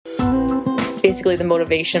basically the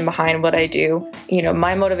motivation behind what I do.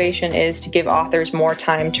 My motivation is to give authors more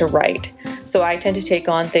time to write. So I tend to take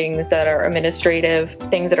on things that are administrative,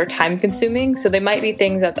 things that are time consuming. So they might be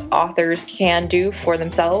things that the authors can do for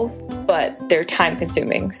themselves, but they're time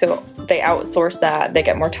consuming. So they outsource that, they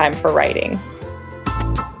get more time for writing.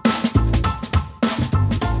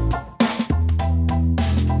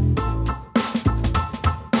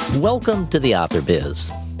 Welcome to The Author Biz,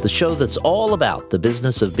 the show that's all about the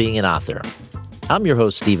business of being an author. I'm your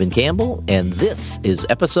host, Stephen Campbell, and this is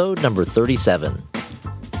episode number 37.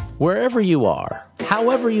 Wherever you are,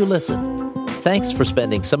 however you listen, thanks for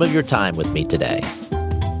spending some of your time with me today.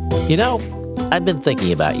 I've been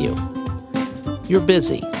thinking about you. You're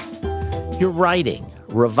busy. You're writing,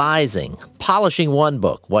 revising, polishing one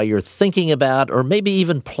book while you're thinking about or maybe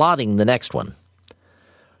even plotting the next one.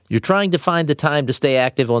 You're trying to find the time to stay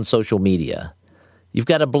active on social media. You've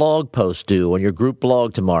got a blog post due on your group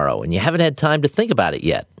blog tomorrow, and you haven't had time to think about it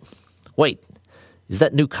yet. Wait, is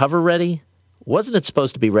that new cover ready? Wasn't it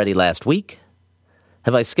supposed to be ready last week?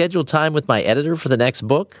 Have I scheduled time with my editor for the next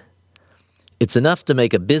book? It's enough to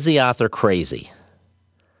make a busy author crazy.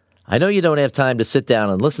 I know you don't have time to sit down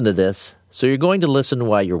and listen to this, so you're going to listen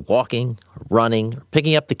while you're walking, or running, or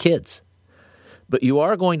picking up the kids. But you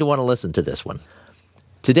are going to want to listen to this one.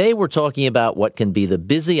 Today we're talking about what can be the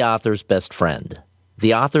busy author's best friend,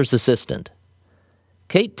 the author's assistant.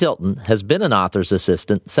 Kate Tilton has been an author's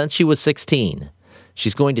assistant since she was 16.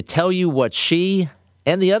 She's going to tell you what she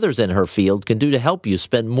and the others in her field can do to help you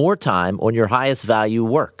spend more time on your highest value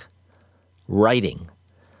work, writing.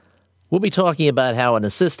 We'll be talking about how an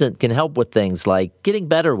assistant can help with things like getting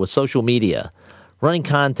better with social media, running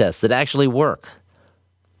contests that actually work,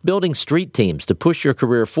 building street teams to push your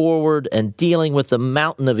career forward, and dealing with the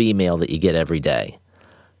mountain of email that you get every day.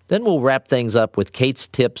 Then we'll wrap things up with Kate's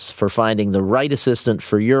tips for finding the right assistant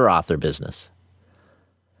for your author business.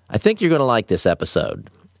 I think you're going to like this episode.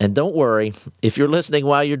 And don't worry, if you're listening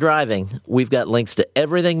while you're driving, we've got links to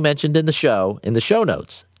everything mentioned in the show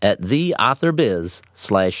notes at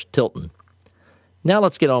theauthorbiz.com/Tilton. Now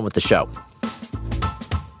let's get on with the show.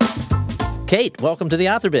 Kate, welcome to The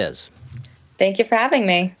Author Biz. Thank you for having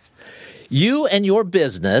me. You and your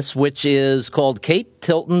business, which is called Kate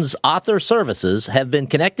Tilton's Author Services, have been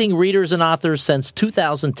connecting readers and authors since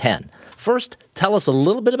 2010. First, tell us a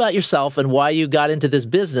little bit about yourself and why you got into this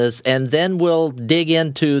business, and then we'll dig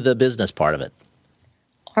into the business part of it.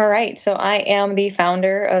 All right. So I am the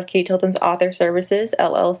founder of Kate Tilton's Author Services,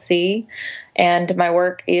 LLC, and my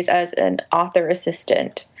work is as an author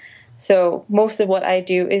assistant. So most of what I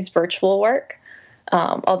do is virtual work.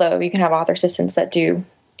 Although you can have author assistants that do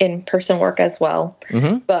in-person work as well.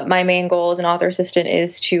 Mm-hmm. But my main goal as an author assistant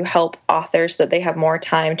is to help authors so that they have more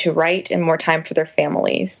time to write and more time for their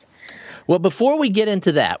families. Well, before we get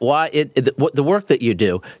into that, the work that you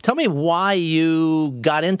do, tell me why you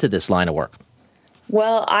got into this line of work.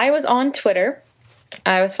 Well, I was on Twitter.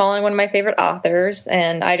 I was following one of my favorite authors,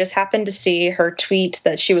 and I just happened to see her tweet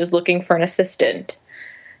that she was looking for an assistant.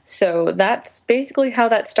 So that's basically how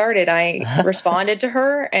that started. I responded to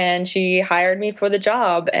her, and she hired me for the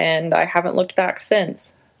job, and I haven't looked back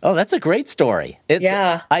since. Oh, that's a great story.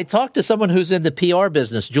 Yeah. I talked to someone who's in the PR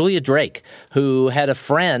business, Julia Drake, who had a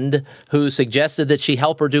friend who suggested that she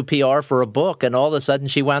help her do PR for a book, and all of a sudden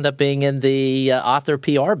she wound up being in the author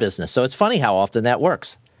PR business. So it's funny how often that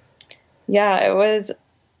works. Yeah, it was.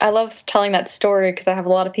 I love telling that story because I have a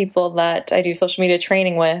lot of people that I do social media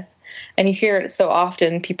training with. And you hear it so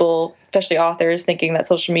often, people, especially authors, thinking that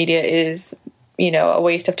social media is, a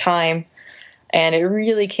waste of time. And it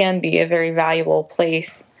really can be a very valuable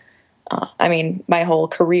place. My whole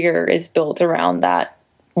career is built around that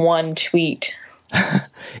one tweet.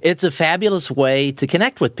 It's a fabulous way to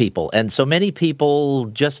connect with people. And so many people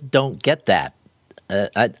just don't get that.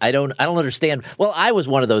 I don't understand. Well, I was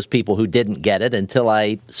one of those people who didn't get it until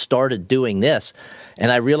I started doing this,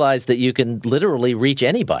 and I realized that you can literally reach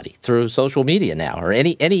anybody through social media now, or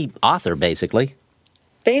any author, basically.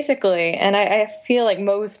 Basically, and I feel like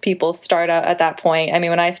most people start out at that point.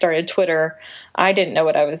 When I started Twitter, I didn't know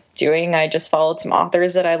what I was doing. I just followed some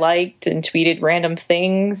authors that I liked and tweeted random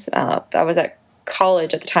things. I was at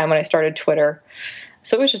college at the time when I started Twitter.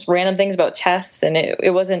 So it was just random things about tests, and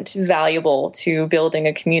it wasn't valuable to building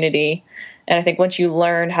a community. And I think once you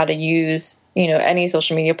learn how to use, any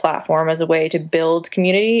social media platform as a way to build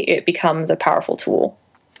community, it becomes a powerful tool.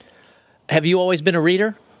 Have you always been a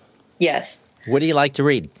reader? Yes. What do you like to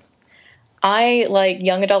read? I like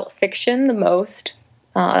young adult fiction the most.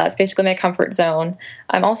 That's basically my comfort zone.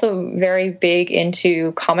 I'm also very big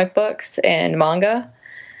into comic books and manga.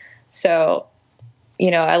 So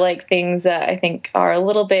I like things that I think are a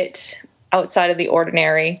little bit outside of the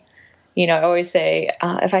ordinary. I always say,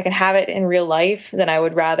 if I can have it in real life, then I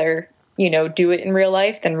would rather, do it in real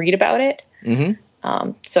life than read about it.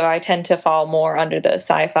 Mm-hmm. So I tend to fall more under the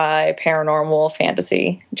sci-fi, paranormal,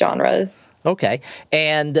 fantasy genres. Okay.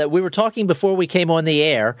 And we were talking before we came on the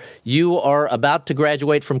air. You are about to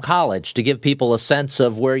graduate from college. To give people a sense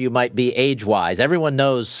of where you might be age-wise. Everyone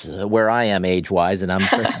knows where I am age-wise, and I'm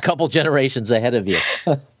a couple generations ahead of you.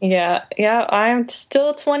 Yeah. I'm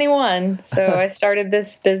still 21. So I started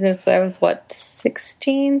this business, I was,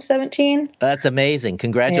 16, 17? That's amazing.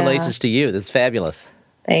 Congratulations to you. That's fabulous.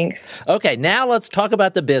 Thanks. Okay, now let's talk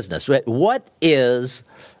about the business. What is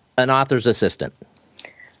an author's assistant?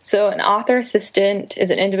 So an author assistant is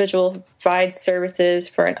an individual who provides services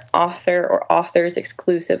for an author or authors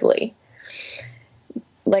exclusively.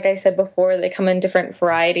 Like I said before, they come in different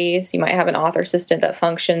varieties. You might have an author assistant that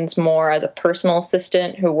functions more as a personal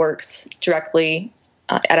assistant who works directly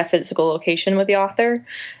at a physical location with the author.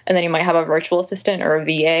 And then you might have a virtual assistant or a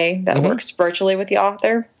VA that works virtually with the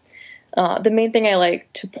author. The main thing I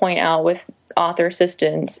like to point out with author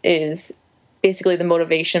assistants is basically the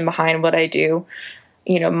motivation behind what I do.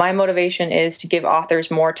 My motivation is to give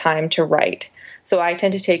authors more time to write. So I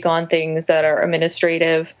tend to take on things that are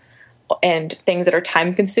administrative and things that are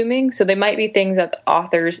time consuming. So they might be things that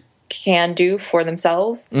authors can do for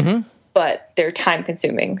themselves, but they're time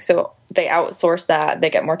consuming. So they outsource that. They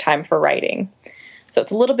get more time for writing. So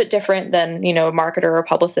it's a little bit different than, a marketer or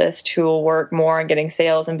publicist who will work more on getting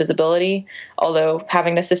sales and visibility, although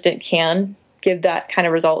having an assistant can give that kind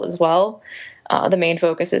of result as well. The main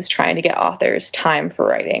focus is trying to get authors time for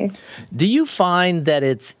writing. Do you find that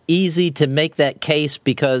it's easy to make that case?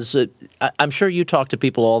 Because I'm sure you talk to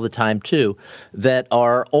people all the time, too, that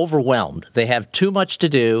are overwhelmed. They have too much to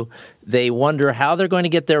do. They wonder how they're going to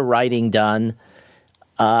get their writing done,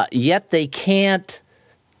 yet they can't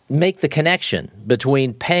make the connection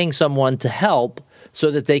between paying someone to help so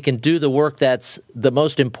that they can do the work that's the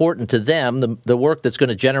most important to them, the work that's going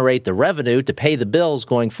to generate the revenue to pay the bills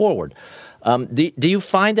going forward. Do you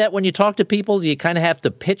find that when you talk to people, do you kind of have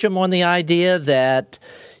to pitch them on the idea that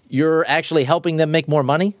you're actually helping them make more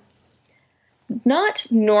money? Not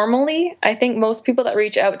normally. I think most people that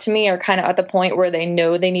reach out to me are kind of at the point where they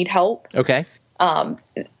know they need help. Okay.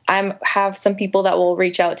 I have some people that will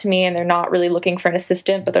reach out to me and they're not really looking for an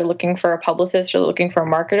assistant, but they're looking for a publicist or looking for a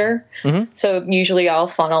marketer. So usually I'll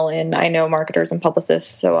funnel in. I know marketers and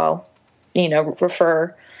publicists, so I'll,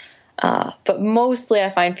 refer. But mostly I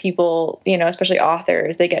find people, especially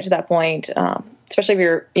authors, they get to that point, especially if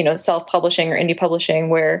you're, self-publishing or indie publishing,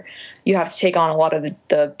 where you have to take on a lot of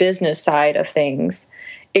the business side of things.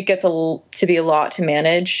 It gets to be a lot to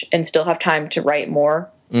manage and still have time to write more.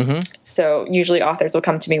 So usually authors will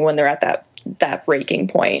come to me when they're at that breaking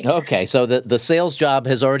point. Okay, so the sales job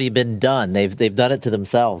has already been done. They've done it to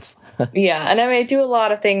themselves. Yeah, and I do a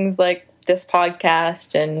lot of things like this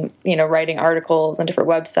podcast and, writing articles on different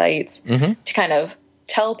websites to kind of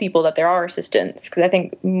tell people that there are assistants. Because I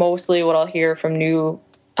think mostly what I'll hear from new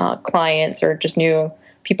clients or just new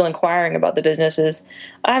people inquiring about the business is,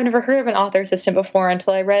 I've never heard of an author assistant before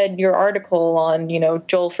until I read your article on,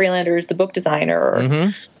 Joel Freelander's The Book Designer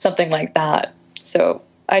or something like that. So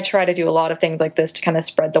I try to do a lot of things like this to kind of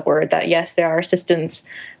spread the word that, yes, there are assistants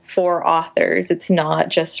for authors. It's not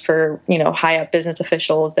just for, high up business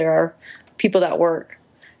officials. There are people that work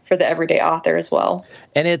for the everyday author as well.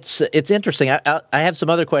 And it's interesting. I have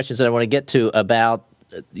some other questions that I want to get to about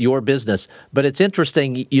your business, but it's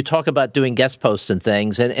interesting. You talk about doing guest posts and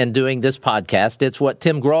things and doing this podcast. It's what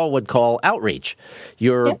Tim Grahl would call outreach.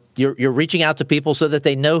 You're reaching out to people so that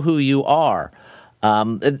they know who you are.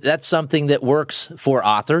 That's something that works for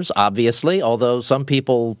authors, obviously, although some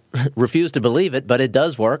people refuse to believe it, but it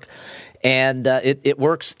does work. And it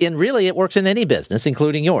works in any business,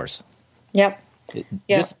 including yours. Yep.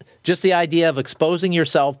 Just the idea of exposing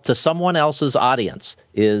yourself to someone else's audience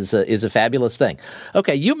is a fabulous thing.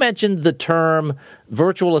 Okay, you mentioned the term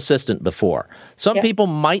virtual assistant before. Some people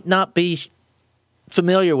might not be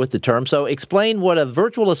familiar with the term, so explain what a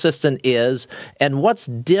virtual assistant is and what's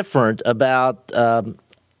different about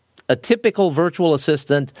a typical virtual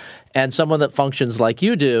assistant and someone that functions like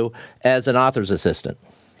you do as an author's assistant.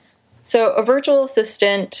 So a virtual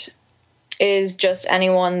assistant is just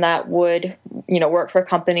anyone that would, work for a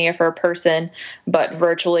company or for a person, but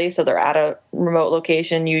virtually. So they're at a remote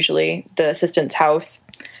location. Usually the assistant's house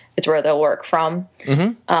is where they'll work from.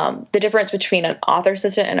 The difference between an author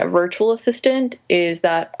assistant and a virtual assistant is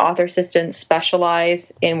that author assistants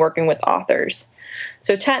specialize in working with authors.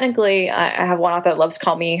 So technically, I have one author that loves to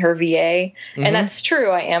call me her VA, and that's true.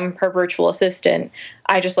 I am her virtual assistant.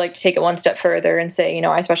 I just like to take it one step further and say,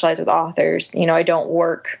 I specialize with authors. I don't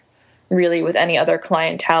work really with any other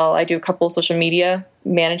clientele. I do a couple of social media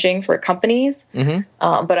managing for companies,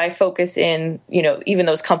 but I focus in, even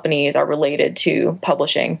those companies are related to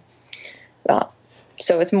publishing.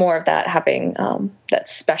 So it's more of that having that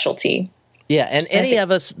specialty. Yeah, and any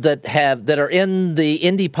of us that are in the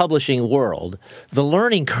indie publishing world, the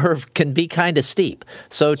learning curve can be kind of steep.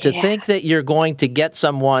 So to think that you're going to get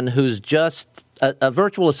someone who's just a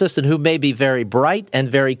virtual assistant who may be very bright and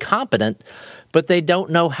very competent, but they don't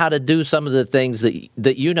know how to do some of the things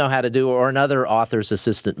that you know how to do or another author's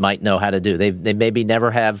assistant might know how to do. They maybe never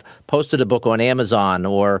have posted a book on Amazon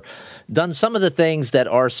or done some of the things that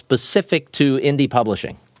are specific to indie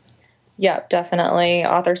publishing. Yeah, definitely.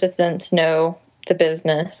 Author assistants know the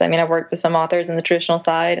business. I mean, I've worked with some authors in the traditional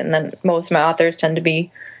side, and then most of my authors tend to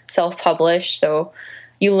be self-published, so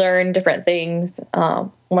you learn different things.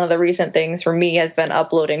 One of the recent things for me has been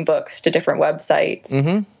uploading books to different websites,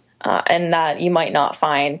 and that you might not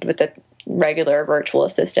find with a regular virtual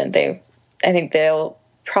assistant. I think they'll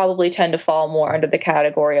probably tend to fall more under the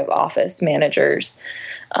category of office managers,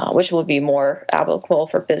 which will be more applicable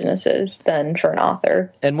for businesses than for an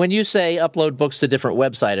author. And when you say upload books to different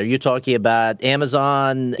websites, are you talking about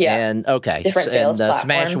Amazon and different sales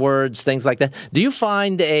platforms, Smashwords, things like that? Do you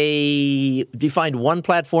find one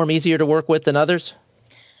platform easier to work with than others?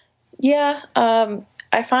 Yeah,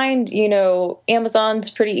 I find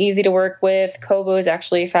Amazon's pretty easy to work with. Kobo is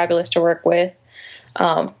actually fabulous to work with.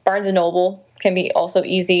 Barnes and Noble can be also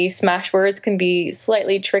easy. Smashwords can be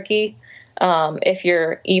slightly tricky if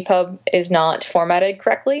your EPUB is not formatted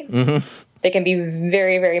correctly. They can be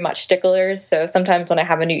very, very much sticklers. So sometimes when I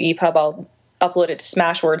have a new EPUB, I'll upload it to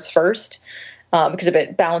Smashwords first, because if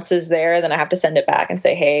it bounces there, then I have to send it back and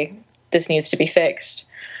say, hey, this needs to be fixed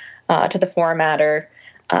to the formatter.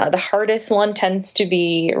 The hardest one tends to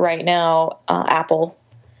be right now Apple.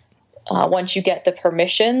 Once you get the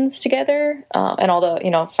permissions together and all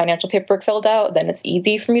the financial paperwork filled out, then it's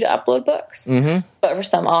easy for me to upload books. But for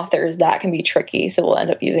some authors, that can be tricky. So we'll end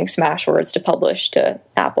up using Smashwords to publish to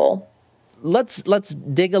Apple. Let's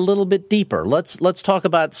dig a little bit deeper. Let's talk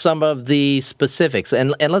about some of the specifics,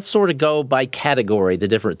 and let's sort of go by category, the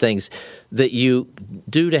different things that you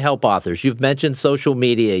do to help authors. You've mentioned social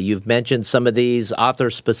media. You've mentioned some of these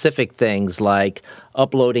author-specific things like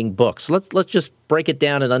uploading books. Let's just break it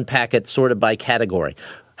down and unpack it sort of by category.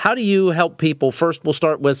 How do you help people? First, we'll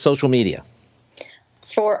start with social media.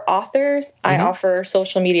 For authors, I offer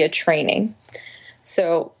social media training.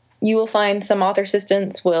 So you will find some author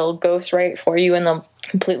assistants will ghostwrite for you and they'll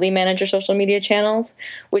completely manage your social media channels,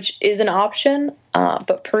 which is an option.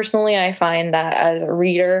 But personally, I find that as a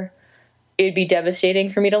reader, it'd be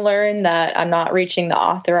devastating for me to learn that I'm not reaching the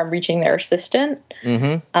author, I'm reaching their assistant.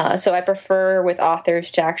 So I prefer with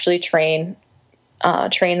authors to actually train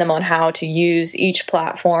them on how to use each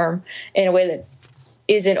platform in a way that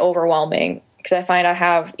isn't overwhelming. Because I find I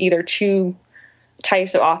have either two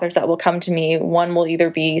types of authors that will come to me. One will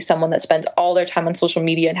either be someone that spends all their time on social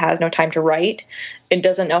media and has no time to write and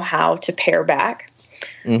doesn't know how to pare back.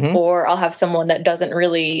 Or I'll have someone that doesn't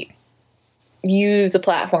really use the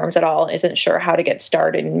platforms at all and isn't sure how to get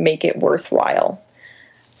started and make it worthwhile.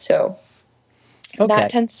 So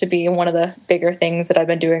that tends to be one of the bigger things that I've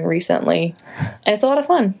been doing recently. And it's a lot of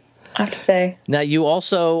fun, I have to say. Now, you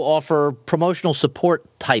also offer promotional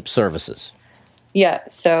support type services. Yeah,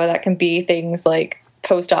 so that can be things like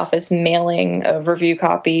post office mailing of review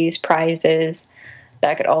copies, prizes.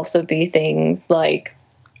 That could also be things like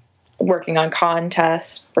working on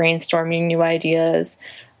contests, brainstorming new ideas,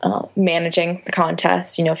 managing the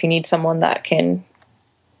contest. If you need someone that can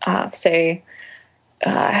I think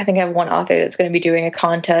I have one author that's going to be doing a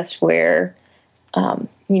contest where you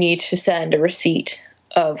need to send a receipt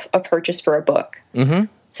of a purchase for a book.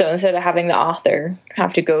 So instead of having the author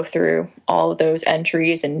have to go through all of those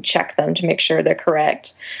entries and check them to make sure they're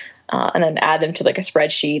correct, and then add them to like a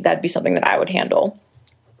spreadsheet, that'd be something that I would handle.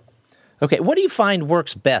 Okay, what do you find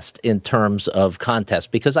works best in terms of contests?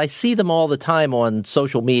 Because I see them all the time on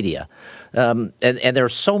social media, and there are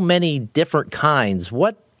so many different kinds.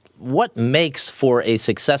 What makes for a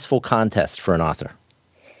successful contest for an author?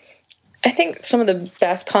 I think some of the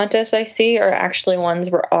best contests I see are actually ones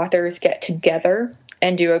where authors get together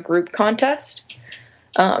and do a group contest,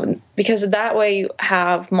 because that way you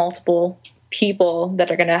have multiple people that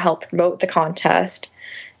are going to help promote the contest.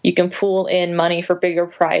 You can pool in money for bigger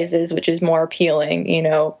prizes, which is more appealing.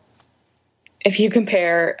 If you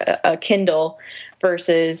compare a Kindle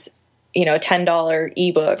versus, a $10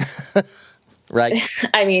 ebook, right?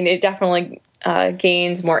 I mean, it definitely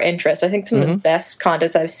gains more interest. I think some of the best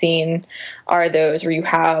contests I've seen are those where you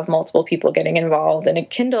have multiple people getting involved, and a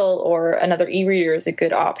Kindle or another e-reader is a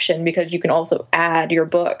good option because you can also add your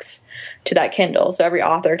books to that Kindle. So every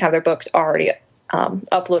author can have their books already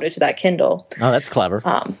uploaded to that Kindle. Oh, that's clever.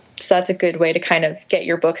 So that's a good way to kind of get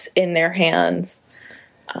your books in their hands.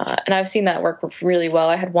 And I've seen that work really well.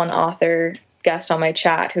 I had one author guest on my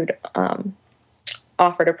chat who'd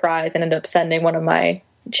offered a prize and ended up sending one of my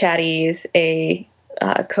chatties a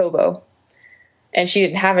Kobo. And she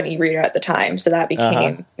didn't have an e-reader at the time, so that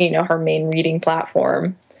became, her main reading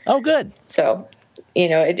platform. Oh, good. So,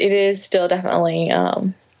 it is still definitely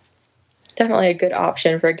a good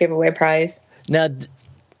option for a giveaway prize. Now,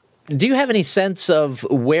 do you have any sense of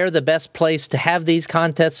where the best place to have these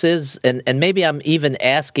contests is? And maybe I'm even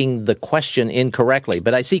asking the question incorrectly,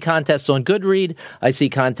 but I see contests on Goodread, I see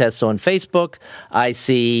contests on Facebook, I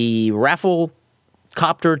see raffle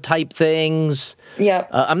copter type things. Yeah.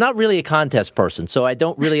 I'm not really a contest person, so I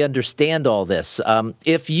don't really understand all this.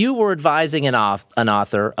 If you were advising an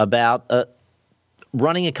author about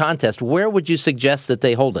running a contest, where would you suggest that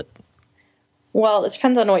they hold it? Well, it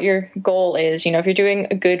depends on what your goal is. If you're doing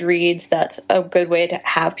a Goodreads, that's a good way to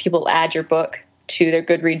have people add your book to their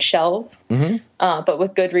Goodreads shelves. But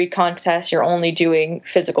with Goodread contests, you're only doing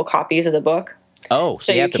physical copies of the book. Oh,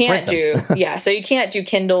 so you have to print them. So you can't do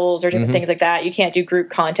Kindles or different things like that. You can't do group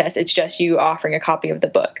contests. It's just you offering a copy of the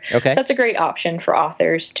book. Okay. So that's a great option for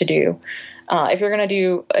authors to do. If you're going to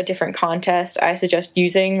do a different contest, I suggest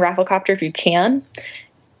using Rafflecopter if you can.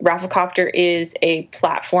 Rafflecopter is a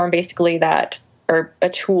platform basically or a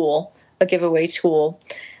tool, a giveaway tool.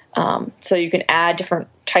 So you can add different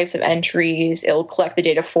types of entries. It'll collect the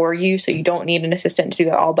data for you, so you don't need an assistant to do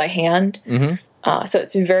that all by hand. So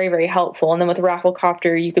it's very, very helpful. And then with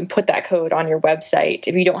Rafflecopter, you can put that code on your website.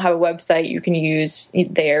 If you don't have a website, you can use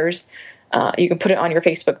theirs. You can put it on your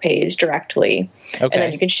Facebook page directly. Okay. And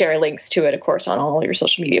then you can share links to it, of course, on all your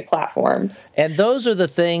social media platforms. And those are the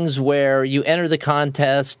things where you enter the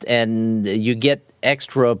contest and you get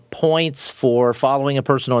extra points for following a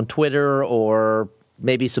person on Twitter or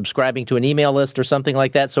maybe subscribing to an email list or something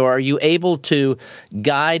like that. So are you able to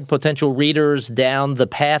guide potential readers down the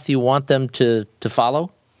path you want them to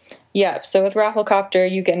follow? Yeah, so with Rafflecopter,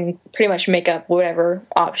 you can pretty much make up whatever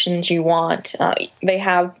options you want. They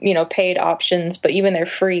have, paid options, but even they're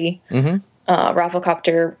free.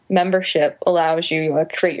 Rafflecopter membership allows you to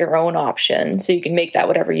create your own option, so you can make that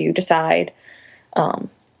whatever you decide.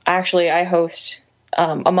 I host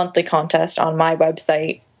a monthly contest on my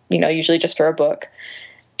website, usually just for a book.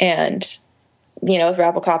 And with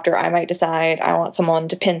Rafflecopter, I might decide I want someone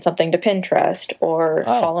to pin something to Pinterest or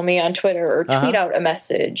follow me on Twitter or tweet out a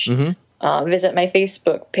message, visit my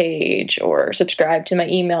Facebook page or subscribe to my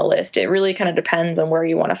email list. It really kind of depends on where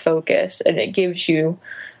you want to focus, and it gives you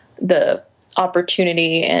the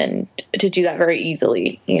opportunity and to do that very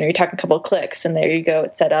easily. You talk a couple of clicks and there you go,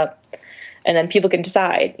 it's set up. And then people can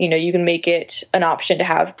decide, you can make it an option to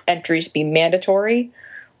have entries be mandatory,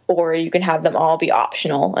 or you can have them all be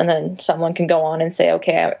optional. And then someone can go on and say,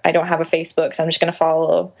 okay, I don't have a Facebook, so I'm just going to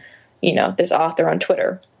follow, this author on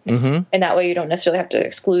Twitter. And that way you don't necessarily have to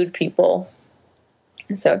exclude people.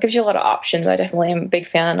 So it gives you a lot of options. I definitely am a big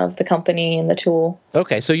fan of the company and the tool.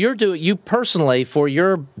 Okay, so you personally, for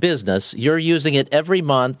your business, you're using it every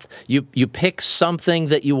month. You pick something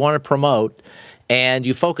that you want to promote, and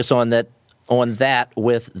you focus on that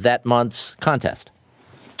with that month's contest.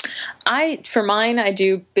 For mine, I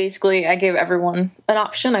give everyone an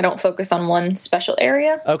option. I don't focus on one special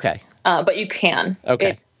area. Okay. But you can.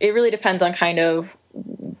 Okay. It really depends on kind of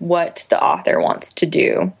what the author wants to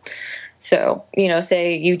do. So,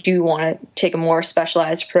 say you do want to take a more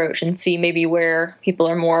specialized approach and see maybe where people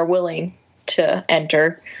are more willing to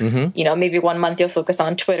enter. Maybe 1 month you'll focus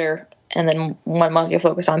on Twitter, and then 1 month you'll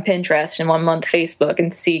focus on Pinterest, and 1 month Facebook,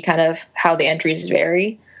 and see kind of how the entries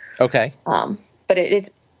vary. Okay. But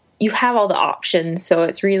you have all the options, so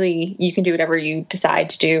it's really, you can do whatever you decide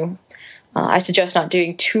to do. I suggest not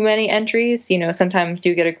doing too many entries. Sometimes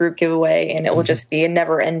you get a group giveaway and it will just be a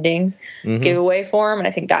never-ending giveaway form, and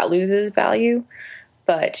I think that loses value.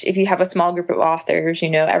 But if you have a small group of authors,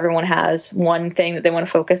 everyone has one thing that they want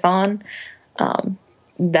to focus on,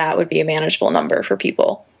 that would be a manageable number for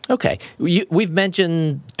people. Okay. We've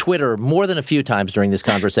mentioned Twitter more than a few times during this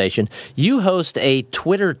conversation. You host a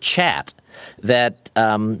Twitter chat that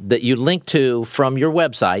you link to from your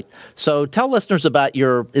website. So tell listeners about I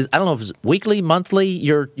don't know if it's weekly, monthly,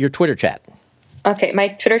 your Twitter chat. Okay, my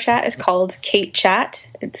Twitter chat is called Kate Chat.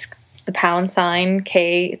 It's the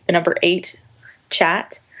 #K, the number 8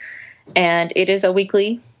 chat. And it is a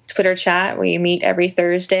weekly Twitter chat. We meet every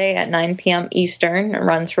Thursday at 9 p.m. Eastern. It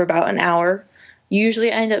runs for about an hour.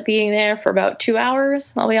 Usually I end up being there for about 2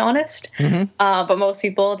 hours, I'll be honest. But most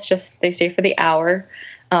people, it's just they stay for the hour.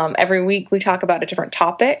 Every week we talk about a different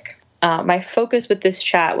topic. My focus with this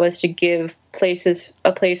chat was to give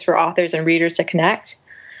a place for authors and readers to connect,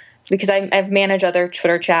 because I've managed other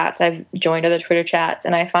Twitter chats. I've joined other Twitter chats,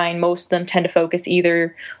 and I find most of them tend to focus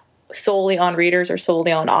either solely on readers or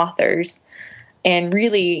solely on authors. And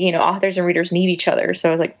really, authors and readers need each other. So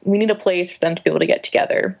I was like, we need a place for them to be able to get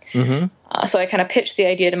together. So I kind of pitched the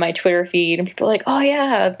idea to my Twitter feed, and people were like, oh,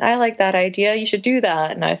 yeah, I like that idea. You should do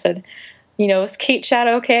that. And I said, is Kate chat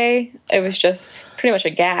okay? It was just pretty much a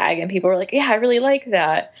gag. And people were like, yeah, I really like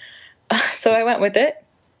that. So I went with it.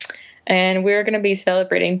 And we're going to be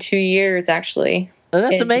celebrating 2 years, actually. Oh,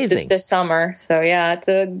 that's amazing. This summer. So, yeah, it's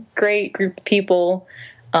a great group of people.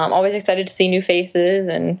 Always excited to see new faces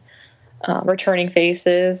and returning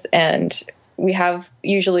faces, and we have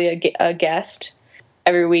usually a guest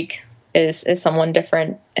every week is someone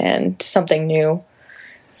different and something new.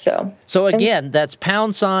 So again, that's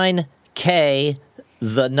 #K,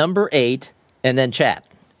 the number 8, and then chat.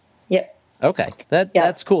 Yep. Okay,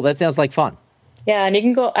 that's cool. That sounds like fun. Yeah, and you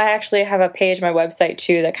can go. I actually have a page on my website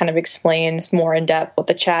too that kind of explains more in depth what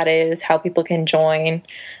the chat is, how people can join.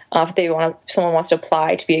 If someone wants to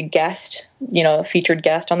apply to be a guest, a featured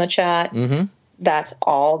guest on the chat, that's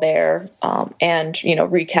all there. And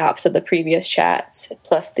recaps of the previous chats,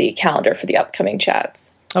 plus the calendar for the upcoming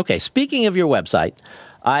chats. Okay, speaking of your website,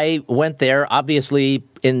 I went there, obviously,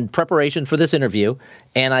 in preparation for this interview,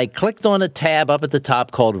 and I clicked on a tab up at the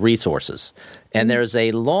top called Resources. And there's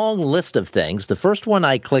a long list of things. The first one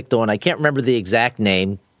I clicked on, I can't remember the exact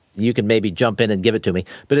name. You can maybe jump in and give it to me.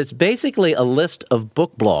 But it's basically a list of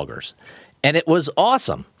book bloggers. And it was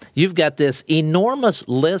awesome. You've got this enormous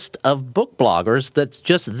list of book bloggers that's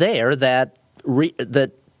just there that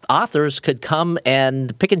authors could come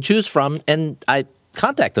and pick and choose from, and I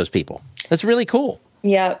contact those people. That's really cool.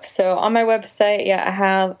 Yeah. So on my website, I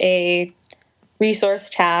have a resource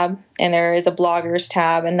tab, and there is a bloggers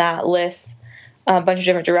tab, and that lists a bunch of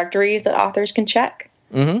different directories that authors can check.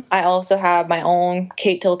 I also have my own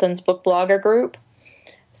Kate Tilton's book blogger group.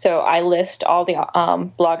 So I list all the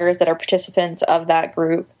bloggers that are participants of that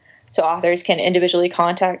group. So authors can individually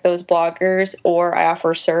contact those bloggers, or I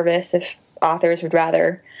offer service if authors would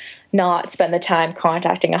rather not spend the time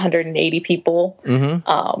contacting 180 people.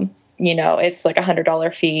 It's like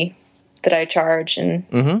 $100 fee that I charge,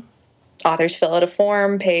 and authors fill out a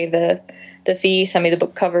form, pay the fee, send me the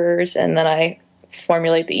book covers, and then I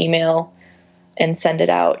formulate the email and send it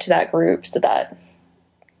out to that group so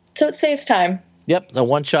it saves time. Yep, the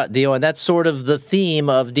one-shot deal, and that's sort of the theme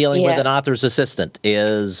of dealing with an author's assistant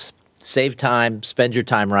is save time, spend your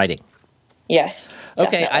time writing. Yes.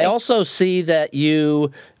 Okay, definitely. I also see that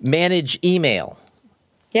you manage email.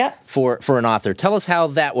 Yeah. For an author. Tell us how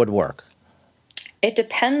that would work. It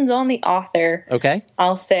depends on the author. Okay.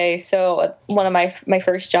 I'll say, so one of my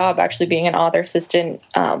first job, actually being an author assistant,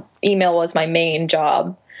 email was my main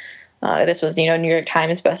job. This was, New York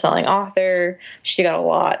Times bestselling author. She got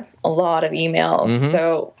a lot of emails.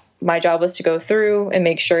 So my job was to go through and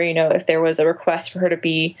make sure, if there was a request for her to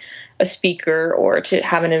be a speaker or to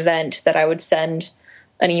have an event, that I would send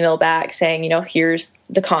an email back saying, here's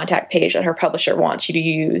the contact page that her publisher wants you to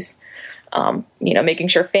use. Making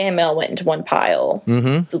sure fan mail went into one pile.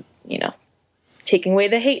 So, taking away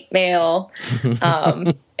the hate mail.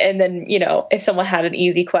 And then, if someone had an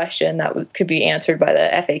easy question that could be answered by the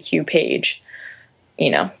FAQ page,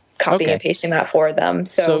 copying and pasting that for them.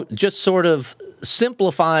 So just sort of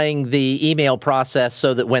simplifying the email process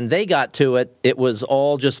so that when they got to it, it was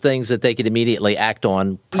all just things that they could immediately act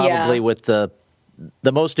on, probably with the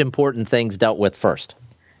most important things dealt with first.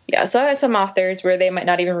 Yeah, so I had some authors where they might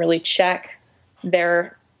not even really check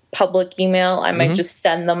their public email. I might just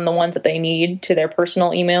send them the ones that they need to their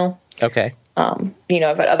personal email. Okay. I've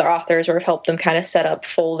had other authors where I've helped them kind of set up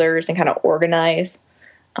folders and kind of organize.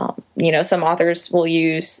 Some authors will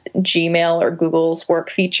use Gmail or Google's work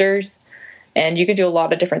features, and you can do a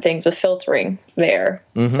lot of different things with filtering there.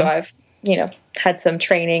 So I've, had some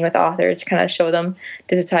training with authors to kind of show them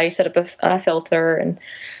this is how you set up a filter, and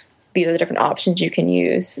these are the different options you can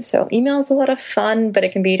use. So email is a lot of fun, but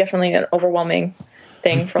it can be definitely an overwhelming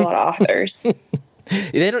thing for a lot of authors.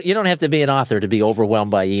 You don't have to be an author to be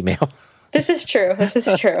overwhelmed by email. This is true.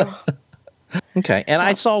 Okay. And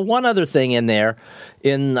I saw one other thing in there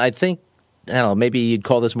I don't know, maybe you'd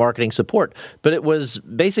call this marketing support, but it was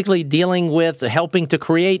basically dealing with helping to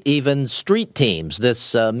create even street teams,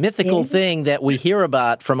 this mythical thing that we hear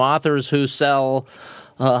about from authors who sell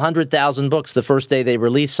 100,000 books the first day they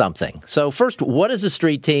release something. So first, what is a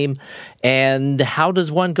street team, and how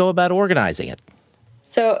does one go about organizing it?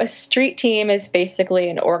 So a street team is basically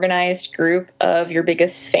an organized group of your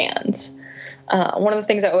biggest fans. One of the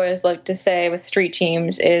things I always like to say with street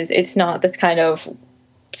teams is it's not this kind of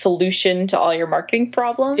solution to all your marketing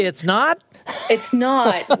problems. It's not? It's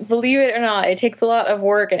not. Believe it or not, it takes a lot of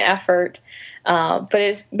work and effort. But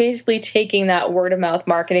it's basically taking that word of mouth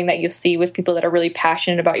marketing that you see with people that are really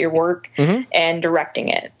passionate about your work and directing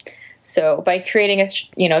it. So by creating if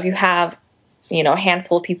you have, a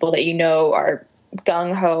handful of people that are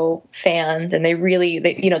gung ho fans and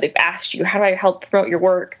they've asked you, how do I help promote your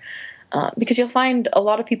work? Because you'll find a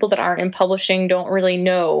lot of people that aren't in publishing don't really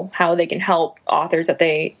know how they can help authors that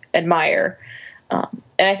they admire.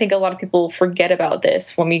 And I think a lot of people forget about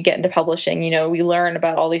this when we get into publishing. We learn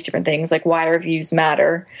about all these different things, like why reviews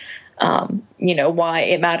matter, why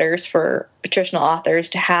it matters for traditional authors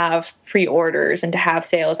to have pre-orders and to have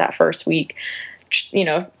sales that first week.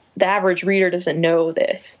 The average reader doesn't know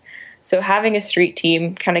this. So having a street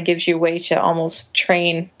team kind of gives you a way to almost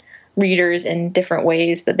train readers in different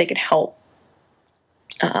ways that they could help.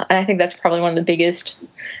 And I think that's probably one of the biggest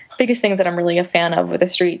things that I'm really a fan of with a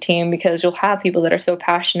street team, because you'll have people that are so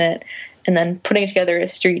passionate, and then putting together a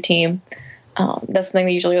street team, that's something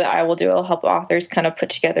that I will do. I'll help authors kind of put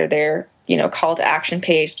together their, call to action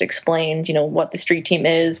page that explains, what the street team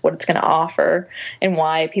is, what it's going to offer, and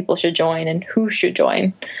why people should join and who should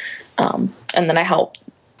join. And then I help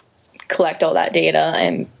collect all that data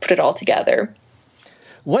and put it all together.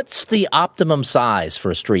 What's the optimum size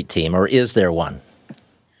for a street team, or is there one?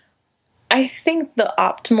 I think the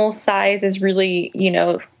optimal size is really,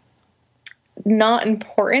 not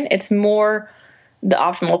important. It's more the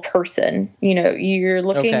optimal person. You're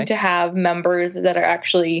looking to have members that are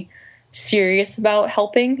actually serious about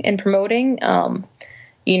helping and promoting.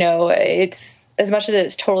 It's as much as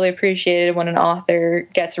it's totally appreciated when an author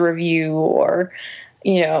gets a review or,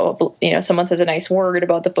 someone says a nice word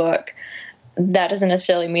about the book. That doesn't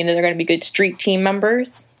necessarily mean that they're going to be good street team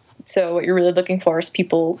members. So what you're really looking for is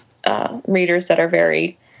people, readers that are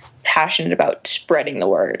very passionate about spreading the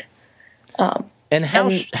word. And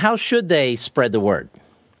how should they spread the word?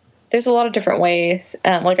 There's a lot of different ways.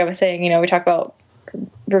 Like I was saying, we talk about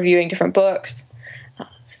reviewing different books,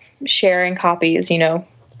 sharing copies,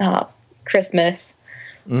 Christmas,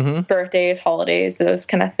 birthdays, holidays, those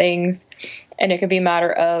kind of things. And it could be a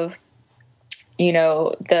matter of,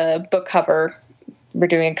 the book cover. We're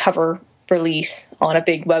doing a cover release on a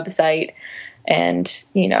big website, and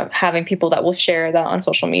having people that will share that on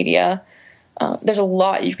social media. There's a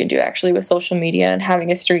lot you can do actually with social media, and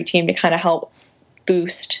having a street team to kind of help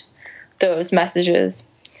boost those messages.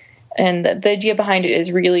 And the idea behind it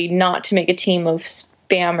is really not to make a team of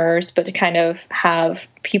spammers, but to kind of have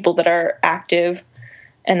people that are active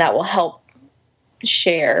and that will help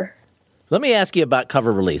share. Let me ask you about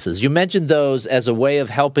cover releases. You mentioned those as a way of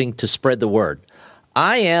helping to spread the word.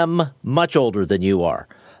 I am much older than you are.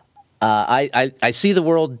 I see the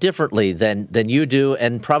world differently than you do,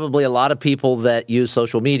 and probably a lot of people that use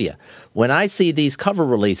social media. When I see these cover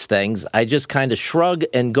release things, I just kind of shrug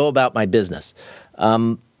and go about my business.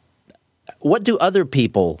 What do other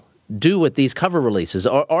people do with these cover releases?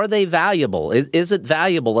 Are they valuable? Is it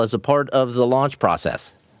valuable as a part of the launch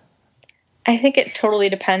process? I think it totally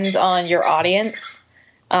depends on your audience.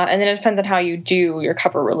 And then it depends on how you do your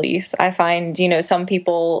cover release. I find, some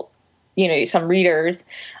people, some readers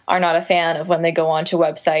are not a fan of when they go onto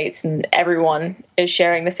websites and everyone is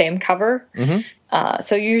sharing the same cover.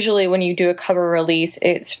 So usually when you do a cover release,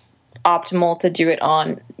 it's optimal to do it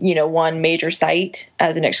on, one major site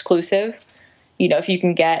as an exclusive. If you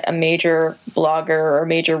can get a major blogger or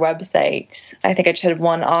major website. I think I just had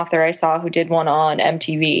one author I saw who did one on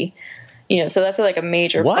MTV. So that's like a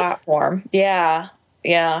major platform. Yeah.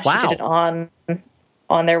 Wow. She did it on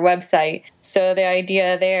their website. So the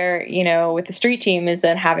idea there, with the street team is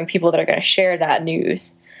then having people that are going to share that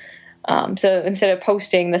news. So instead of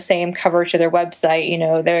posting the same cover to their website,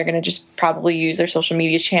 they're going to just probably use their social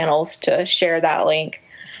media channels to share that link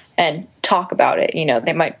and talk about it.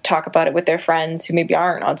 They might talk about it with their friends who maybe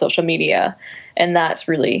aren't on social media. And that's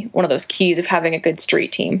really one of those keys of having a good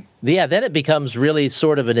street team. Yeah, then it becomes really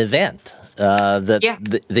sort of an event.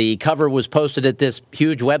 The cover was posted at this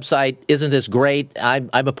huge website. Isn't this great? I'm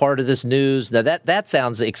a part of this news. Now that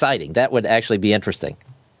sounds exciting. That would actually be interesting.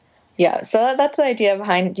 Yeah, so that's the idea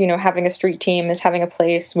behind, having a street team, is having a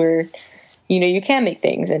place where, you can make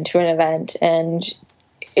things into an event. And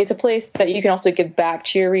it's a place that you can also give back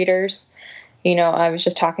to your readers. I was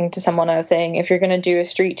just talking to someone, I was saying, if you're going to do a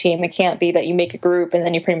street team, it can't be that you make a group and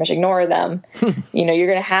then you pretty much ignore them. You're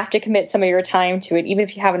going to have to commit some of your time to it, even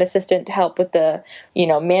if you have an assistant to help with the,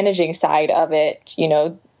 managing side of it.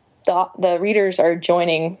 The readers are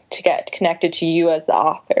joining to get connected to you as the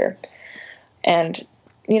author. And,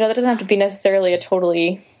 that doesn't have to be necessarily a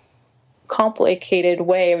totally complicated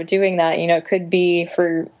way of doing that. It could be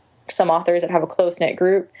for some authors that have a close-knit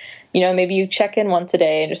group. Maybe you check in once a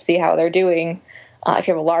day and just see how they're doing. If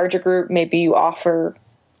you have a larger group, maybe you offer,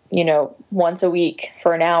 once a week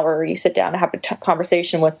for an hour, you sit down and have a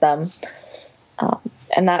conversation with them.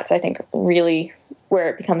 And that's, I think, really where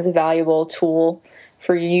it becomes a valuable tool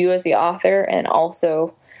for you as the author and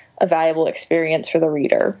also a valuable experience for the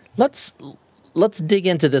reader. Let's dig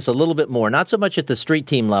into this a little bit more, not so much at the street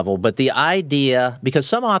team level, but the idea, because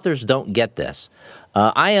some authors don't get this.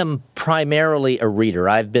 I am primarily a reader.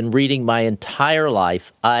 I've been reading my entire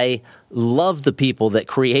life. I love the people that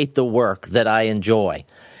create the work that I enjoy.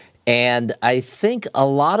 And I think a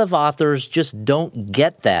lot of authors just don't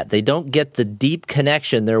get that. They don't get the deep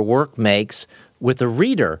connection their work makes with the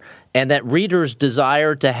reader, and that readers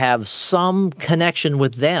desire to have some connection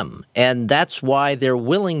with them. And that's why they're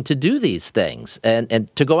willing to do these things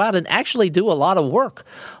and to go out and actually do a lot of work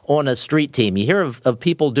on a street team. You hear of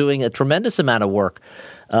people doing a tremendous amount of work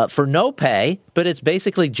for no pay, but it's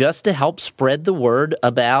basically just to help spread the word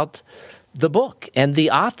about the book and the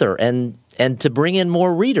author and to bring in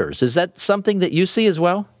more readers. Is that something that you see as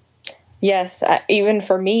well? Yes. Even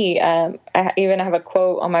for me, I even have a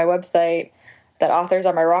quote on my website that authors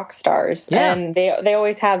are my rock stars. Yeah. And they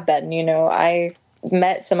always have been. I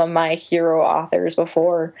met some of my hero authors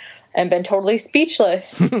before and been totally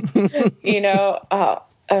speechless. I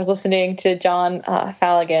was listening to John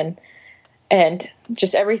Falligan, and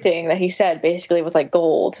just everything that he said basically was like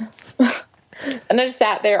gold. And I just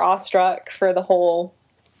sat there awestruck for the whole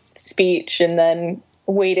speech and then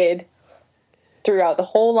waited throughout the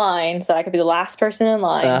whole line so I could be the last person in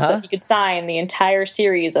line so he could sign the entire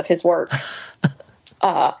series of his work.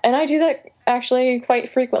 And I do that actually quite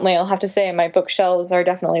frequently. I'll have to say my bookshelves are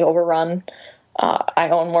definitely overrun. I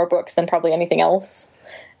own more books than probably anything else,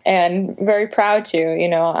 and very proud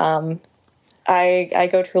to. I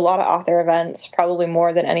go to a lot of author events, probably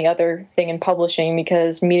more than any other thing in publishing,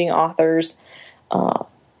 because meeting authors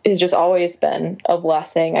has just always been a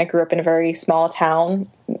blessing. I grew up in a very small town.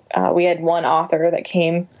 We had one author that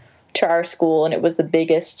came to our school, and it was the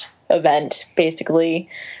biggest event, basically,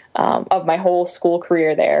 of my whole school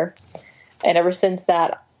career there. And ever since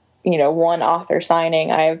that, one author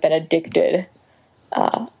signing, I have been addicted.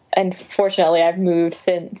 And fortunately, I've moved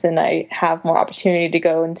since, and I have more opportunity to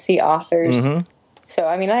go and see authors. Mm-hmm. So,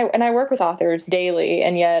 I work with authors daily,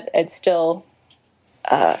 and yet it's still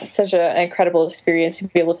such an incredible experience to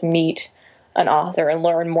be able to meet an author and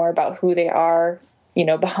learn more about who they are,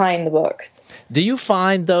 behind the books. Do you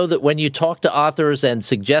find, though, that when you talk to authors and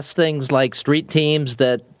suggest things like street teams,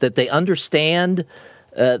 that they understand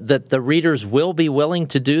that the readers will be willing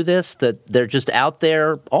to do this, that they're just out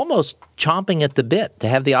there almost chomping at the bit to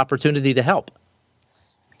have the opportunity to help?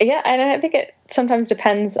 Yeah, and I think it sometimes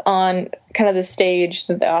depends on kind of the stage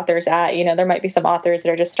that the author's at. There might be some authors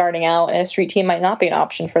that are just starting out, and a street team might not be an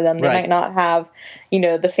option for them. They might not have,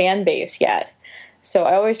 the fan base yet. So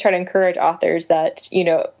I always try to encourage authors that,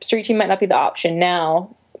 street team might not be the option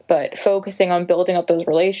now, but focusing on building up those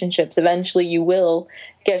relationships, eventually you will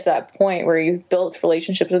get to that point where you've built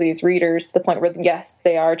relationships with these readers to the point where, yes,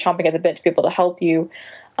 they are chomping at the bit to be able to help you,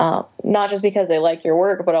 not just because they like your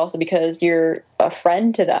work, but also because you're a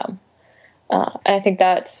friend to them. And I think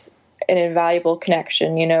that's an invaluable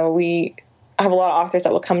connection. I have a lot of authors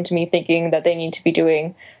that will come to me thinking that they need to be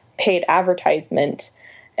doing paid advertisement.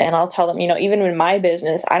 And I'll tell them, even in my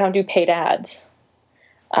business, I don't do paid ads.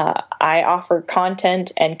 I offer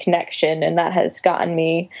content and connection, and that has gotten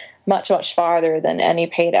me much, much farther than any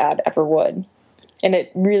paid ad ever would. And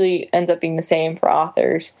it really ends up being the same for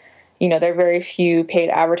authors. There are very few paid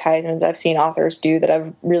advertisements I've seen authors do that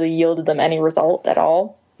have really yielded them any result at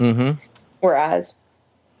all. Mm-hmm. Whereas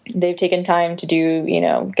they've taken time to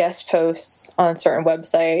do, guest posts on certain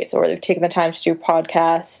websites, or they've taken the time to do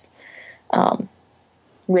podcasts,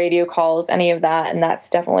 radio calls, any of that, and that's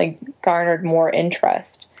definitely garnered more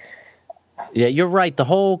interest. Yeah, you're right. The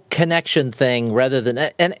whole connection thing, rather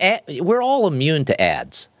than we're all immune to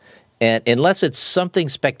ads, and unless it's something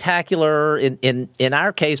spectacular. In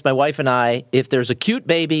our case, my wife and I, if there's a cute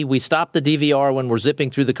baby, we stop the DVR when we're zipping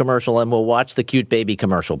through the commercial, and we'll watch the cute baby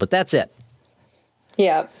commercial. But that's it.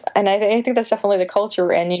 Yeah, and I think that's definitely the culture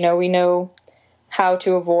we're in. We know how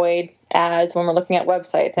to avoid ads when we're looking at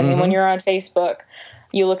websites. I mean, when you're on Facebook,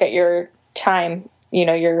 you look at your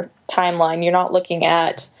your timeline. You're not looking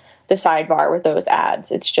at the sidebar with those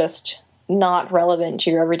ads. It's just not relevant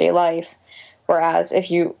to your everyday life. Whereas if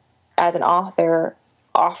you, as an author,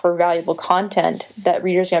 offer valuable content that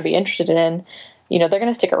readers are going to be interested in, they're going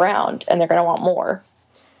to stick around and they're going to want more.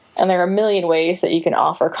 And there are a million ways that you can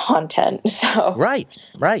offer content. So Right.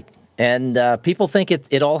 And people think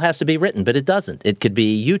it all has to be written, but it doesn't. It could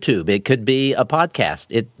be YouTube. It could be a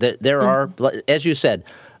podcast. There are, as you said,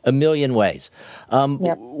 a million ways.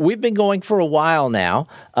 Yep. We've been going for a while now.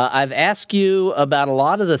 I've asked you about a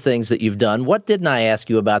lot of the things that you've done. What didn't I ask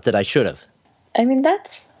you about that I should have? I mean,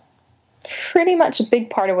 that's pretty much a big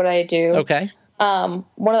part of what I do. Okay. One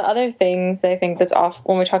of the other things I think that's off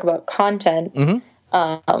when we talk about content,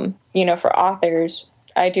 for authors,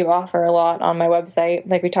 I do offer a lot on my website,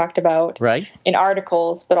 like we talked about, right, in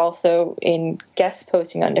articles, but also in guest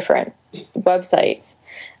posting on different websites.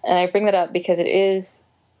 And I bring that up because it is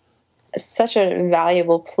such a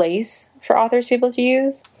valuable place for authors to be able to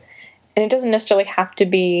use. And it doesn't necessarily have to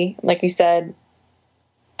be, like you said,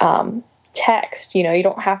 text. You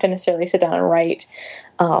don't have to necessarily sit down and write.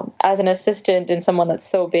 As an assistant and someone that's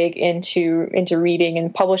so big into reading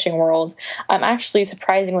and publishing world, I'm actually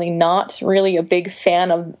surprisingly not really a big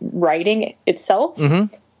fan of writing itself,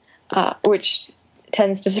 which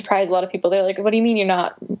tends to surprise a lot of people. They're like, "What do you mean you're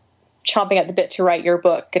not chomping at the bit to write your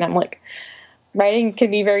book?" And I'm like, writing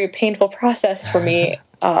can be a very painful process for me,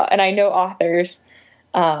 and I know authors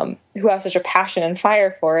who have such a passion and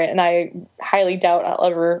fire for it, and I highly doubt I'll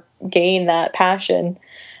ever gain that passion.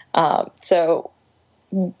 So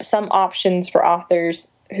some options for authors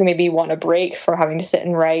who maybe want a break from having to sit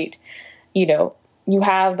and write, you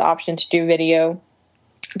have the option to do video.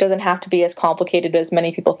 It doesn't have to be as complicated as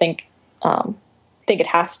many people think it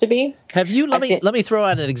has to be. Have you? Let me throw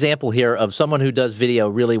out an example here of someone who does video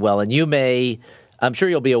really well, and I'm sure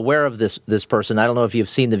you'll be aware of this person. I don't know if you've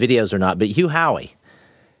seen the videos or not, but Hugh Howey.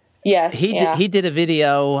 Yes, he did a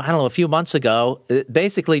video, I don't know, a few months ago. It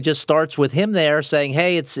basically just starts with him there saying,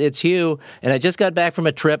 "Hey, it's Hugh, and I just got back from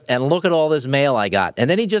a trip, and look at all this mail I got." And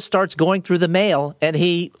then he just starts going through the mail, and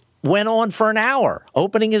he went on for an hour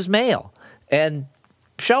opening his mail and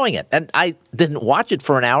showing it. And I didn't watch it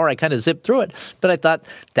for an hour. I kind of zipped through it, but I thought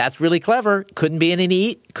that's really clever. Couldn't be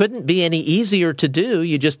any easier to do.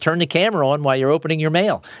 You just turn the camera on while you're opening your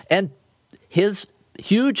mail, and his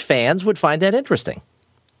huge fans would find that interesting.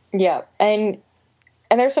 Yeah, and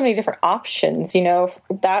there's so many different options.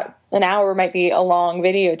 That an hour might be a long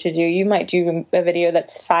video to do. You might do a video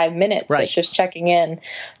that's 5 minutes. Right. That's just checking in.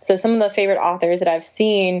 So some of the favorite authors that I've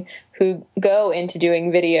seen who go into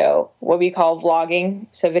doing video, what we call vlogging,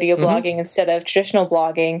 so video blogging instead of traditional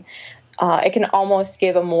blogging, it can almost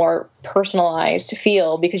give a more personalized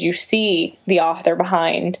feel because you see the author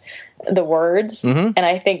behind the words. And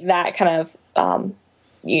I think that kind of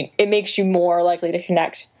it makes you more likely to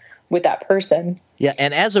connect with that person. Yeah,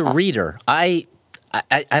 and as a reader, I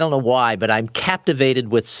don't know why, but I'm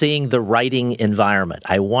captivated with seeing the writing environment.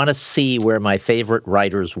 I want to see where my favorite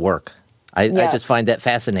writers work. I just find that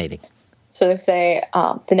fascinating. So to say,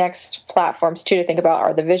 the next platforms too to think about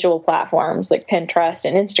are the visual platforms like Pinterest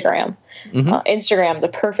and Instagram. Instagram is a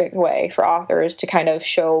perfect way for authors to kind of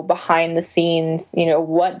show behind the scenes,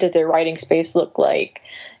 what did their writing space look like,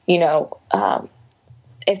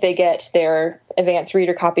 if they get their advanced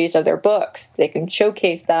reader copies of their books, they can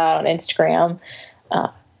showcase that on Instagram.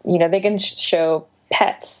 They can show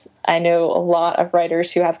pets. I know a lot of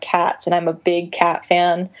writers who have cats, and I'm a big cat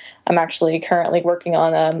fan. I'm actually currently working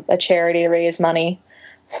on a charity to raise money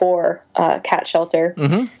for a cat shelter.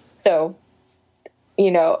 So,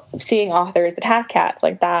 seeing authors that have cats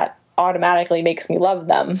like that automatically makes me love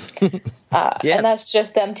them. And that's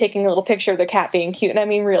just them taking a little picture of their cat being cute. And I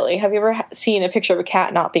mean, really, have you ever seen a picture of a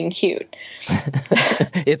cat not being cute?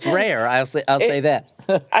 It's rare. I'll say that.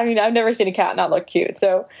 I mean, I've never seen a cat not look cute.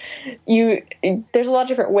 So there's a lot of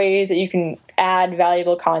different ways that you can add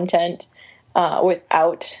valuable content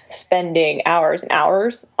without spending hours and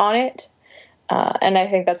hours on it. And I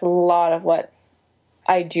think that's a lot of what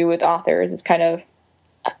I do with authors. It's kind of,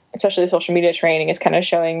 especially social media training, is kind of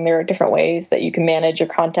showing there are different ways that you can manage your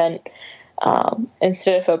content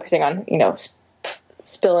instead of focusing on,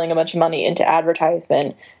 spilling a bunch of money into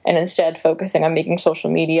advertisement, and instead focusing on making social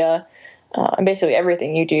media and basically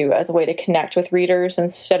everything you do as a way to connect with readers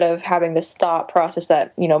instead of having this thought process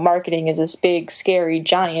that, marketing is this big, scary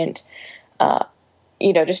giant,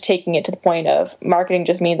 just taking it to the point of marketing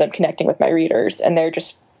just means I'm connecting with my readers and they're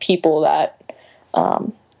just people that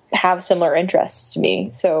have similar interests to me.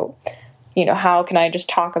 So, how can I just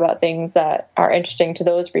talk about things that are interesting to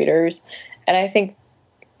those readers? And I think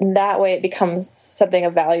that way it becomes something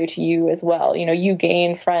of value to you as well. You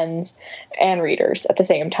gain friends and readers at the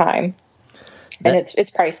same time. And it's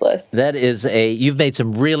priceless. You've made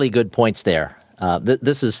some really good points there.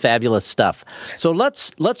 This is fabulous stuff. So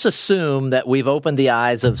let's assume that we've opened the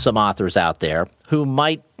eyes of some authors out there who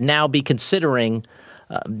might now be considering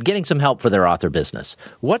getting some help for their author business.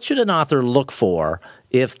 What should an author look for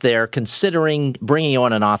if they're considering bringing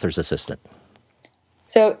on an author's assistant?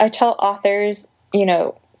 So I tell authors, I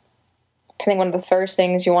think one of the first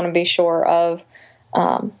things you want to be sure of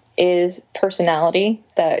is personality,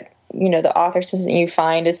 that the author assistant you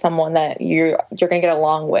find is someone that you're going to get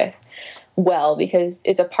along with well, because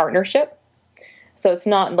it's a partnership. So it's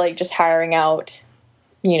not like just hiring out,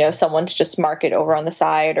 someone to just market over on the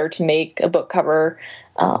side or to make a book cover.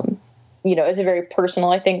 It's a very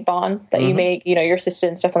personal, I think, bond that you make. Your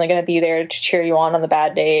assistant's definitely going to be there to cheer you on the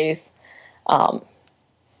bad days,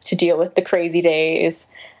 to deal with the crazy days.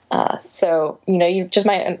 So you just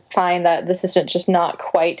might find that the assistant's just not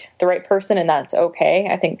quite the right person, and that's okay.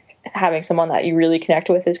 I think having someone that you really connect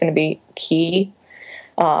with is going to be key.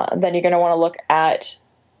 Then you're going to want to look at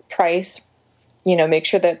price, make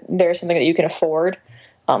sure that there's something that you can afford.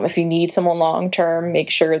 If you need someone long-term, make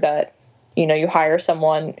sure that, you hire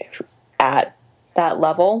someone at that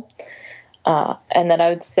level. And then I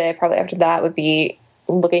would say probably after that would be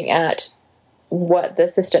looking at what the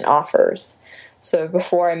assistant offers. So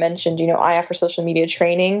before I mentioned, I offer social media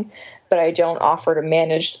training, but I don't offer to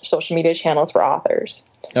manage social media channels for authors.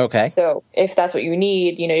 Okay. So if that's what you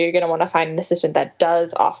need, you're going to want to find an assistant that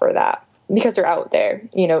does offer that, because they're out there.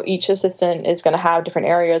 Each assistant is going to have different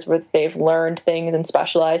areas where they've learned things and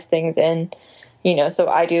specialized things in, so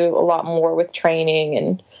I do a lot more with training,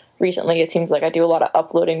 and recently it seems like I do a lot of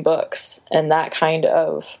uploading books and that kind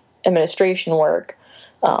of administration work.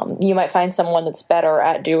 You might find someone that's better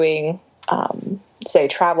at doing, say,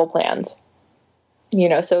 travel plans.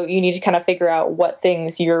 So you need to kind of figure out what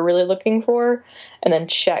things you're really looking for, and then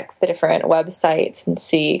check the different websites and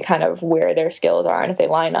see kind of where their skills are and if they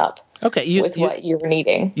line up with what you're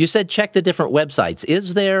needing. You said check the different websites.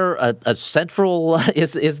 Is there a central,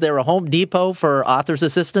 is there a Home Depot for authors'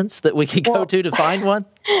 assistants that we could go to find one?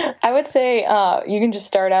 I would say you can just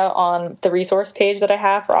start out on the resource page that I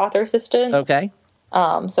have for author assistants. Okay.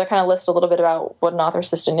 So I kind of list a little bit about what an author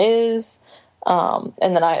assistant is.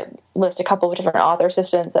 And then I list a couple of different author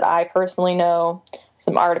assistants that I personally know,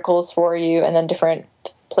 some articles for you, and then different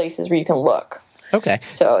places where you can look. Okay.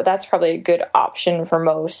 So that's probably a good option for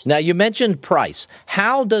most. Now, you mentioned price.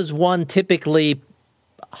 How does one typically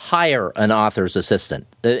hire an author's assistant?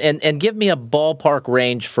 And give me a ballpark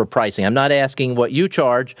range for pricing. I'm not asking what you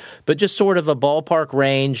charge, but just sort of a ballpark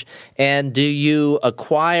range. And do you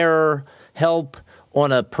acquire help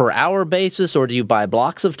on a per hour basis, or do you buy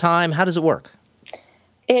blocks of time? How does it work?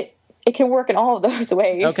 It can work in all of those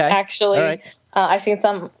ways, okay. Actually. All right. I've seen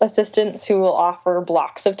some assistants who will offer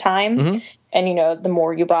blocks of time, and the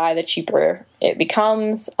more you buy, the cheaper it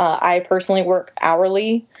becomes. I personally work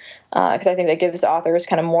hourly because I think that gives authors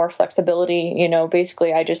kind of more flexibility.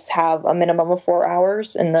 Basically I just have a minimum of 4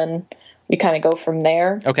 hours, and then we kind of go from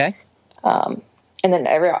there. Okay. And then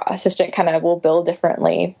every assistant kind of will bill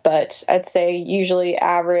differently, but I'd say usually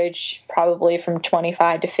average probably from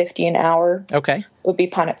 25 to 50 an hour. Okay. Would be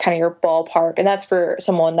kind of your ballpark. And that's for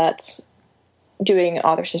someone that's doing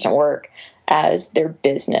author assistant work as their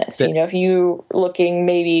business. If you're looking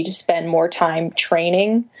maybe to spend more time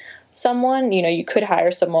training someone, you could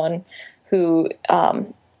hire someone who,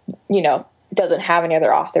 doesn't have any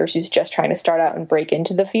other authors, who's just trying to start out and break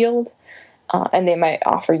into the field. And they might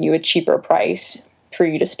offer you a cheaper price for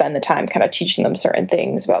you to spend the time kind of teaching them certain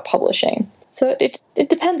things about publishing. So it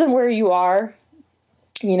depends on where you are.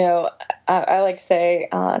 I like to say,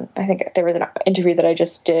 I think there was an interview that I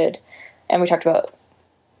just did, and we talked about,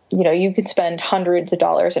 you could spend hundreds of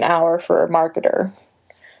dollars an hour for a marketer.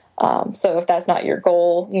 So if that's not your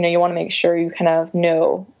goal, you want to make sure you kind of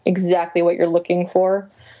know exactly what you're looking for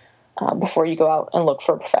before you go out and look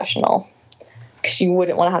for a professional, because you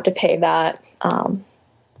wouldn't want to have to pay that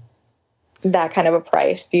kind of a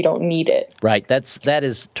price if you don't need it. Right. That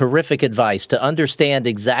is terrific advice, to understand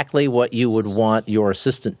exactly what you would want your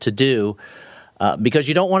assistant to do, because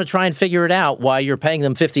you don't want to try and figure it out while you're paying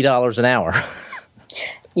them $50 an hour.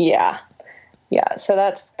 Yeah. So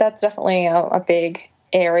that's definitely a big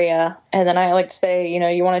area. And then I like to say,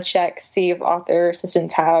 you want to see if author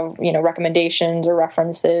assistants have, recommendations or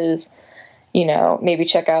references, maybe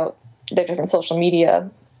check out their different social media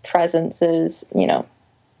presences,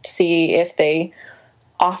 see if they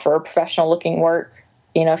offer professional looking work.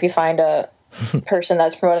 If you find a person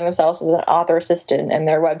that's promoting themselves as an author assistant and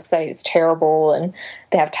their website is terrible and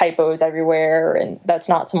they have typos everywhere, and that's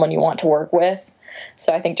not someone you want to work with.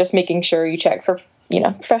 So I think just making sure you check for,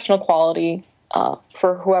 professional quality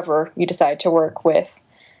for whoever you decide to work with,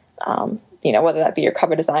 whether that be your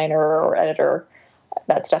cover designer or editor,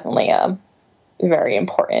 that's definitely very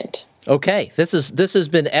important. Okay, this has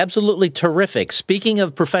been absolutely terrific. Speaking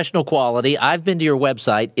of professional quality, I've been to your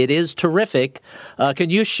website. It is terrific. Can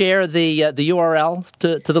you share the URL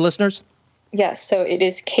to the listeners? Yes, so it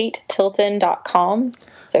is katetilton.com.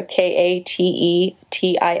 So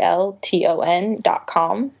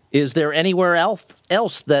KATETILTON.com. Is there anywhere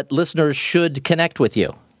else that listeners should connect with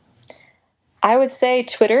you? I would say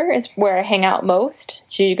Twitter is where I hang out most.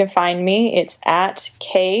 So you can find me. It's at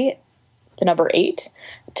K, the number 8,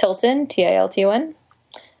 Tilton, TILTON.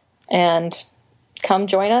 And come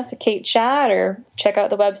join us at Kate Chat or check out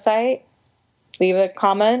the website, leave a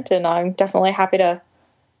comment, and I'm definitely happy to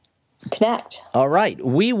connect. All right.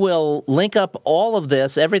 We will link up all of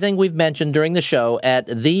this, everything we've mentioned during the show, at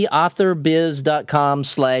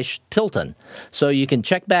theauthorbiz.com/Tilton. So you can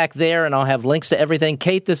check back there, and I'll have links to everything.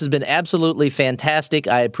 Kate, this has been absolutely fantastic.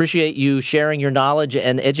 I appreciate you sharing your knowledge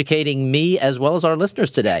and educating me as well as our listeners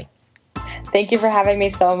today. Thank you for having me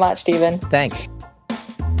so much, Stephen. Thanks.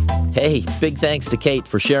 Hey, big thanks to Kate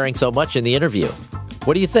for sharing so much in the interview.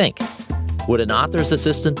 What do you think? Would an author's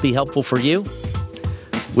assistant be helpful for you?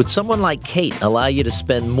 Would someone like Kate allow you to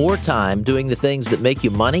spend more time doing the things that make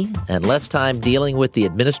you money and less time dealing with the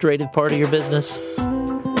administrative part of your business?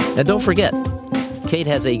 And don't forget, Kate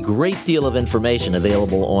has a great deal of information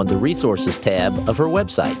available on the Resources tab of her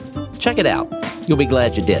website. Check it out. You'll be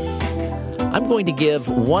glad you did. I'm going to give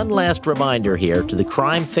one last reminder here to the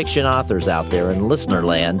crime fiction authors out there in listener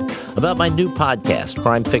land about my new podcast,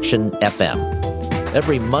 Crime Fiction FM.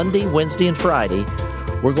 Every Monday, Wednesday, and Friday,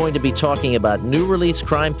 we're going to be talking about new release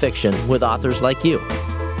crime fiction with authors like you.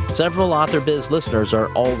 Several Author Biz listeners are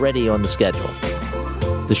already on the schedule.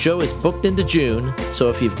 The show is booked into June, so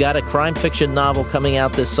if you've got a crime fiction novel coming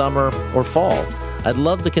out this summer or fall, I'd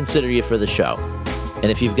love to consider you for the show.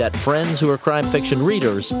 And if you've got friends who are crime fiction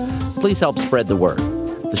readers, please help spread the word.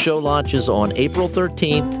 The show launches on April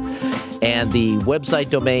 13th, and the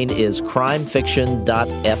website domain is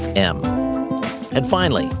crimefiction.fm. And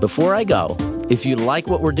finally, before I go, if you like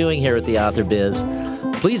what we're doing here at the Author Biz,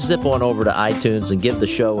 please zip on over to iTunes and give the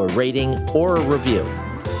show a rating or a review.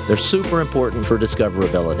 They're super important for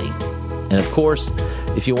discoverability. And of course,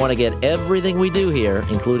 if you want to get everything we do here,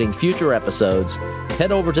 including future episodes,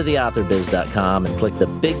 head over to theauthorbiz.com and click the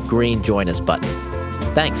big green Join Us button.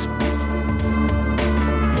 Thanks.